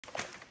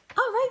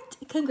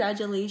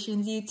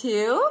congratulations, you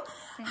two.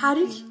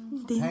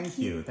 Thank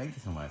you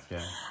so much.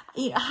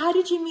 Yeah. How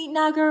did you meet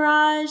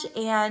Nagaraj,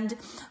 and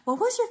what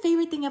was your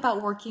favorite thing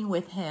about working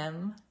with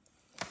him?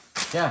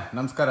 Yeah,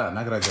 namaskara,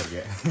 Nagaraj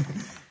aurge.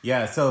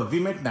 Yeah, so we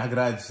met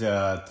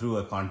Nagaraj through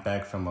a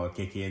contact from our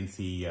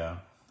KKNC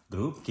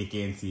group.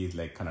 KKNC is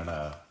like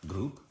Kannada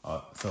group,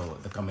 so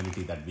the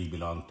community that we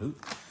belong to.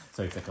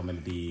 So it's a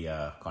community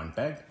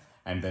contact,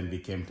 and then we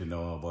came to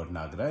know about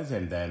Nagaraj,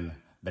 and then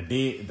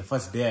the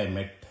first day I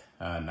met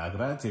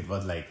Nagaraj, it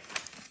was like,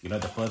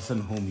 the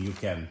person whom you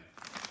can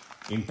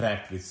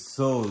interact with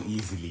so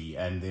easily,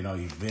 and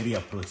he's very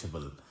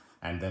approachable,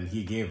 and then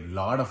he gave a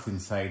lot of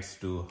insights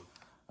to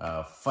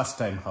first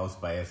time house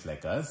buyers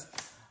like us,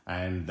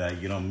 and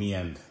me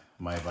and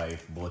my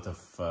wife, both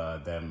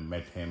of them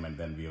met him, and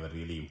then we were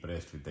really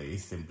impressed with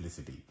his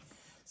simplicity.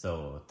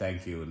 So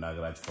thank you,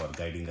 Nagaraj, for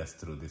guiding us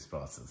through this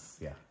process.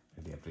 Yeah,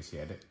 really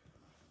appreciate it.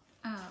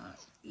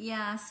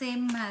 Yeah,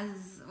 same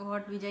as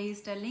what Vijay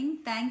is telling.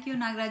 Thank you,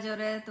 Nagaraj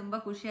avare.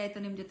 Tumba khushi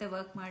aaytu nim jote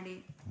work ಮಾಡಿ.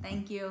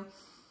 Thank you.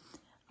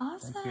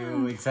 Awesome. Thank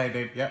you.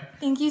 Excited. Yeah.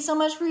 Thank you so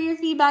much for your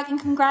feedback,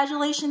 and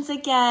congratulations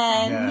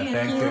again. Yeah,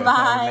 thank you. Bye. So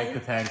I would like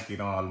to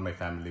thank all my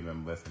family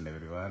members and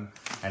everyone,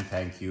 and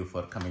thank you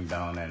for coming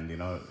down and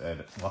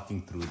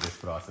walking through this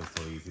process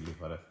so easily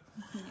for us.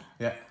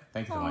 Yeah.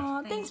 Thank you so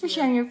much. Thanks for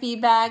sharing your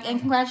feedback,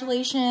 and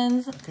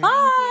congratulations. Okay.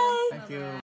 Bye. Thank you.